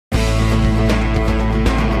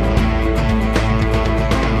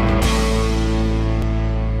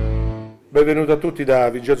Benvenuto a tutti da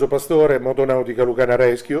Vincenzo Pastore, Motonautica Lucana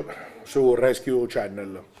Rescue, su Rescue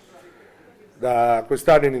Channel. Da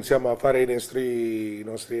quest'anno iniziamo a fare i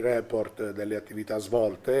nostri report delle attività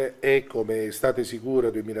svolte e come Estate Sicura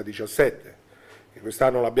 2017, che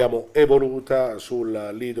quest'anno l'abbiamo evoluta sul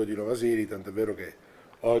lido di Nova Siri, tant'è vero che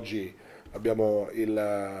oggi abbiamo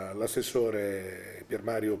l'assessore Pier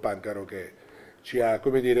Mario Pancaro che ci ha,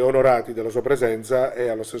 come dire, onorati della sua presenza e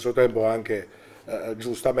allo stesso tempo anche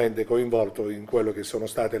giustamente coinvolto in quello che sono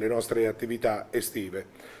state le nostre attività estive,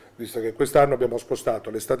 visto che quest'anno abbiamo spostato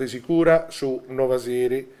l'estate sicura su Nova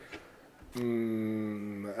Siri,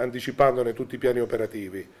 anticipandone tutti i piani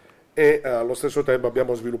operativi e allo stesso tempo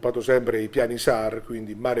abbiamo sviluppato sempre i piani SAR,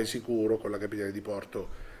 quindi mare sicuro con la capitale di porto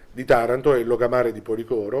di Taranto e il locamare di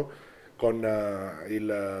Policoro con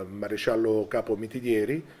il maresciallo capo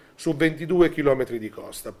Mitidieri su 22 km di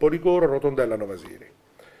costa, Policoro, Rotondella, Nova Siri.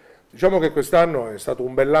 Diciamo che quest'anno è stato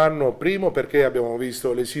un bell'anno, primo perché abbiamo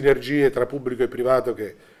visto le sinergie tra pubblico e privato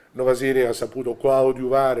che Nova Siri ha saputo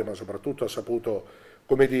coadiuvare, ma soprattutto ha saputo,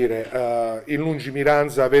 come dire, in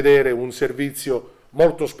lungimiranza vedere un servizio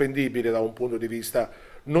molto spendibile da un punto di vista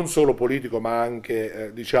non solo politico ma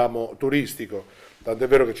anche, diciamo, turistico. Tant'è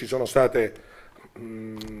vero che ci sono state,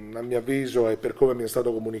 a mio avviso e per come mi è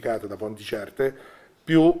stato comunicato da fonti certe,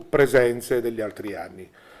 più presenze degli altri anni.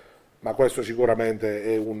 Ma questo sicuramente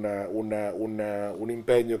è un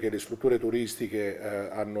impegno che le strutture turistiche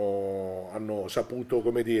hanno saputo,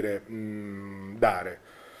 come dire, dare.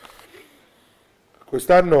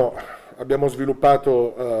 Quest'anno abbiamo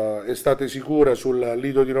sviluppato Estate Sicura sul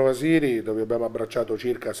lido di Nova Siri, dove abbiamo abbracciato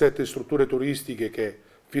circa 7 strutture turistiche che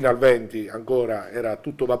fino al 20 ancora era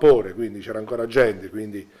tutto vapore, quindi c'era ancora gente,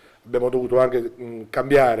 quindi abbiamo dovuto anche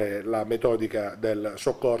cambiare la metodica del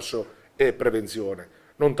soccorso e prevenzione.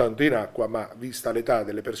 Non tanto in acqua, ma vista l'età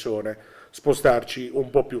delle persone, spostarci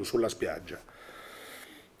un po' più sulla spiaggia.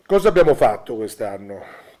 Cosa abbiamo fatto quest'anno?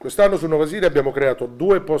 Quest'anno su Nova Siri abbiamo creato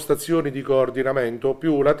 2 postazioni di coordinamento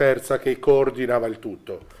più la terza che coordinava il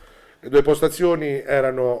tutto. Le 2 postazioni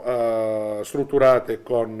erano strutturate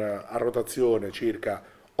con a rotazione circa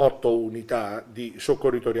 8 unità di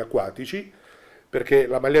soccorritori acquatici, perché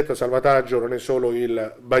la maglietta salvataggio non è solo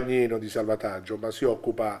il bagnino di salvataggio, ma si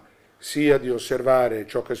occupa sia di osservare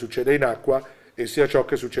ciò che succede in acqua e sia ciò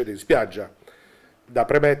che succede in spiaggia. Da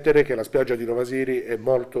premettere che la spiaggia di Nova Siri è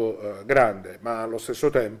molto grande, ma allo stesso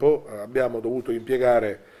tempo abbiamo dovuto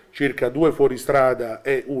impiegare circa 2 fuoristrada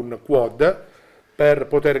e un quad per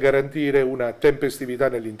poter garantire una tempestività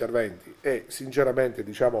negli interventi e sinceramente,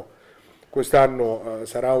 diciamo, quest'anno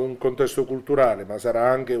sarà un contesto culturale, ma sarà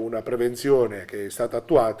anche una prevenzione che è stata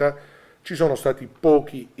attuata. Ci sono stati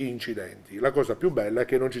pochi incidenti. La cosa più bella è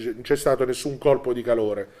che non c'è stato nessun colpo di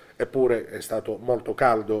calore, eppure è stato molto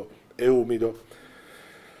caldo e umido.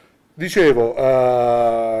 Dicevo,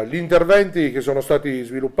 gli interventi che sono stati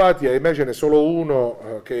sviluppati, ahimè ce n'è solo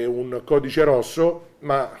uno che è un codice rosso,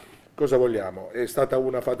 ma cosa vogliamo? È stata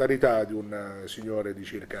una fatalità di un signore di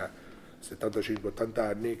circa 75-80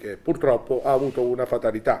 anni che purtroppo ha avuto una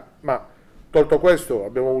fatalità, ma tolto questo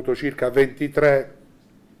abbiamo avuto circa 23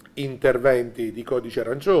 interventi di codice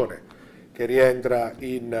arancione che rientra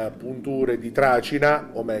in punture di tracina,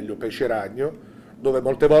 o meglio pesce ragno, dove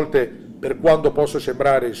molte volte, per quanto possa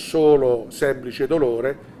sembrare solo semplice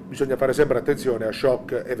dolore, bisogna fare sempre attenzione a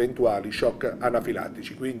shock eventuali, shock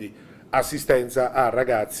anafilattici, quindi assistenza a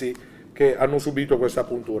ragazzi che hanno subito questa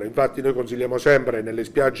puntura. Infatti noi consigliamo sempre nelle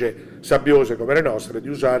spiagge sabbiose come le nostre di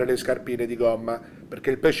usare le scarpine di gomma, perché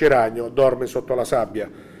il pesce ragno dorme sotto la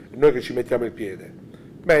sabbia, noi che ci mettiamo il piede.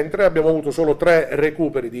 Mentre abbiamo avuto solo 3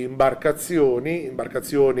 recuperi di imbarcazioni,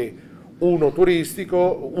 uno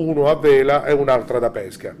turistico, uno a vela e un'altra da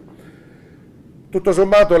pesca. Tutto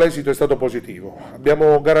sommato l'esito è stato positivo.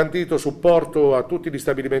 Abbiamo garantito supporto a tutti gli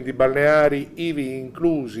stabilimenti balneari, ivi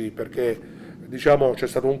inclusi, perché diciamo c'è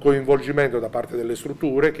stato un coinvolgimento da parte delle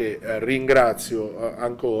strutture, che ringrazio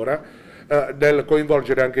ancora, del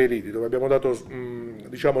coinvolgere anche i lidi, dove abbiamo dato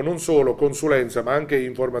diciamo, non solo consulenza ma anche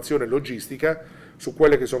informazione logistica su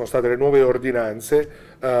quelle che sono state le nuove ordinanze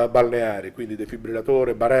balneari, quindi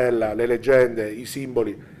defibrillatore, barella, le leggende, i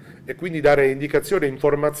simboli, e quindi dare indicazione e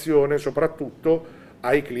informazione soprattutto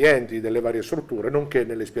ai clienti delle varie strutture, nonché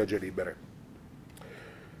nelle spiagge libere.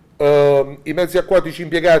 I mezzi acquatici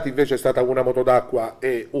impiegati invece è stata una moto d'acqua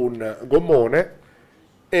e un gommone,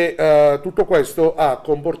 e tutto questo ha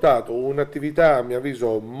comportato un'attività a mio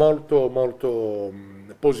avviso molto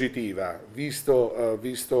positiva,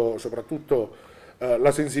 visto soprattutto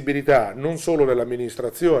la sensibilità non solo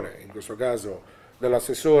dell'amministrazione, in questo caso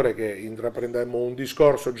dell'assessore, che intraprendemmo un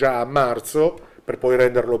discorso già a marzo per poi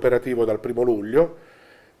renderlo operativo dal 1° luglio,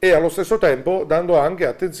 e allo stesso tempo dando anche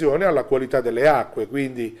attenzione alla qualità delle acque,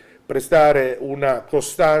 quindi prestare una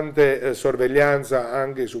costante sorveglianza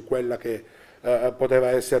anche su quella che poteva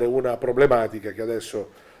essere una problematica che adesso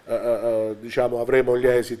diciamo, avremo gli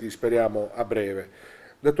esiti, speriamo, a breve.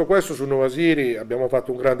 Detto questo, su Nuova Siri abbiamo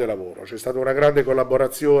fatto un grande lavoro, c'è stata una grande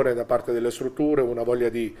collaborazione da parte delle strutture, una voglia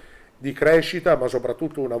di crescita, ma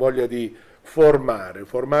soprattutto una voglia di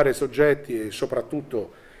formare soggetti e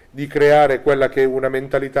soprattutto di creare quella che è una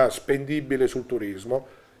mentalità spendibile sul turismo,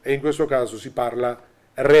 e in questo caso si parla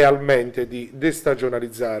realmente di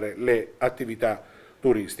destagionalizzare le attività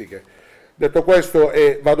turistiche. Detto questo,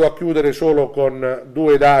 vado a chiudere solo con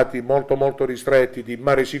due dati molto ristretti di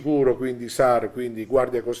Mare Sicuro, quindi SAR, quindi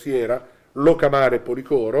Guardia Costiera, Locamare e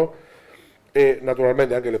Policoro, e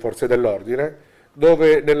naturalmente anche le forze dell'ordine,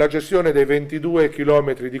 dove nella gestione dei 22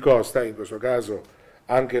 chilometri di costa, in questo caso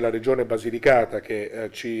anche la regione Basilicata che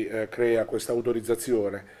ci crea questa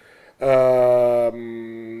autorizzazione,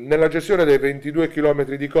 nella gestione dei 22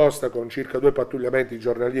 chilometri di costa con circa 2 pattugliamenti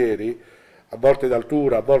giornalieri, a volte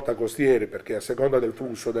d'altura, a volte costieri, perché a seconda del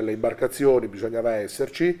flusso delle imbarcazioni bisognava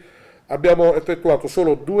esserci, abbiamo effettuato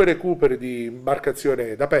solo 2 recuperi di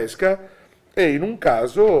imbarcazione da pesca, e in un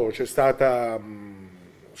caso c'è stata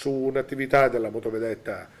su un'attività della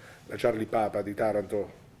motovedetta la Charlie Papa di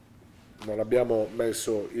Taranto, non abbiamo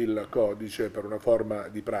messo il codice per una forma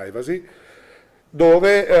di privacy,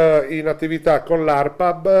 dove in attività con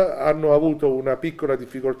l'ARPAB hanno avuto una piccola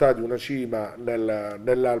difficoltà di una cima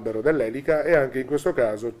nell'albero dell'elica, e anche in questo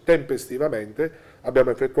caso tempestivamente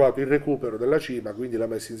abbiamo effettuato il recupero della cima, quindi la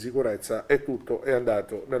messa in sicurezza, e tutto è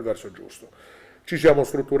andato nel verso giusto. Ci siamo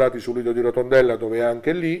strutturati sul lido di Rotondella, dove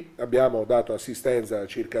anche lì abbiamo dato assistenza a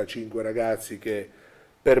circa 5 ragazzi che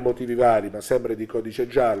per motivi vari, ma sempre di codice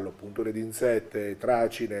giallo, punture di insette,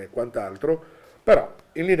 tracine e quant'altro, però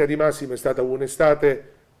in linea di massima è stata un'estate,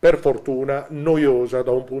 per fortuna, noiosa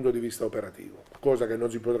da un punto di vista operativo, cosa che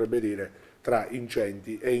non si potrebbe dire tra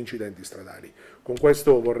incendi e incidenti stradali. Con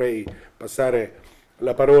questo vorrei passare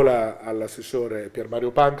la parola all'assessore Pier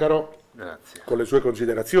Mario Pancaro. Grazie. Con le sue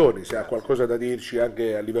considerazioni, se ha qualcosa da dirci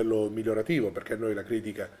anche a livello migliorativo, perché a noi la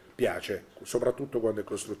critica piace, soprattutto quando è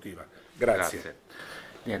costruttiva. Grazie.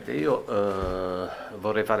 Niente, io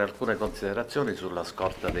vorrei fare alcune considerazioni sulla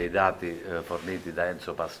scorta dei dati forniti da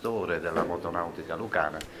Enzo Pastore della Motonautica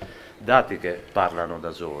Lucana, dati che parlano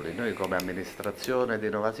da soli. Noi come amministrazione di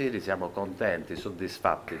Nova Siri siamo contenti,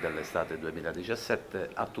 soddisfatti dell'estate 2017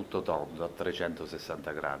 a tutto tondo, a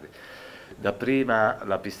 360 gradi. Dapprima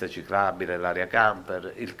la pista ciclabile, l'area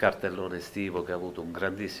camper, il cartellone estivo che ha avuto un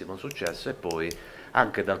grandissimo successo, e poi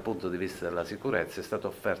anche dal punto di vista della sicurezza è stato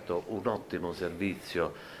offerto un ottimo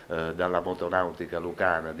servizio dalla motonautica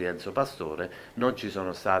lucana di Enzo Pastore. Non ci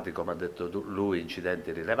sono stati, come ha detto lui,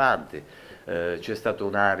 incidenti rilevanti, c'è stata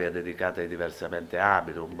un'area dedicata ai diversamente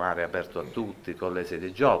abili, un mare aperto a tutti con le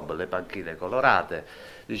sedie job, le panchine colorate,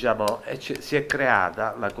 diciamo, e si è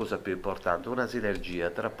creata la cosa più importante, una sinergia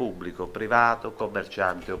tra pubblico, privato,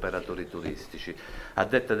 commercianti e operatori turistici. A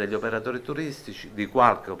detta degli operatori turistici, di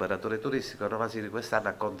qualche operatore turistico, Nova Siri quest'anno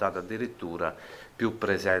ha contato addirittura più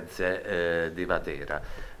presenze di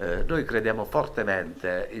Matera. Noi crediamo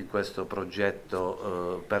fortemente in questo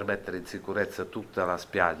progetto per mettere in sicurezza tutta la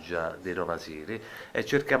spiaggia di Nova Siri, e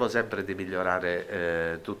cerchiamo sempre di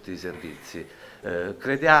migliorare tutti i servizi.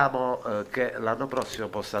 Crediamo che l'anno prossimo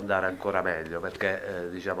possa andare ancora meglio, perché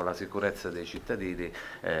diciamo, la sicurezza dei cittadini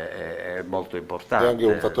è molto importante. È anche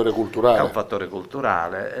un fattore culturale. È un fattore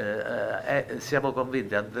culturale, e siamo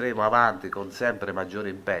convinti andremo avanti con sempre maggiore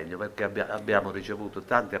impegno, perché abbiamo ricevuto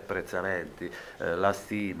tanti apprezzamenti, la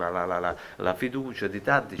stima, la fiducia di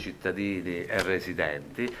tanti cittadini e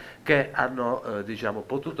residenti che hanno diciamo,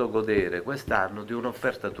 potuto godere quest'anno di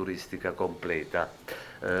un'offerta turistica completa.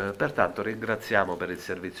 Pertanto ringraziamo per il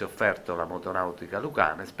servizio offerto la Motonautica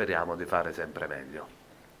Lucana e speriamo di fare sempre meglio.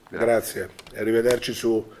 Grazie. Arrivederci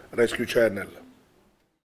su Rescue Channel.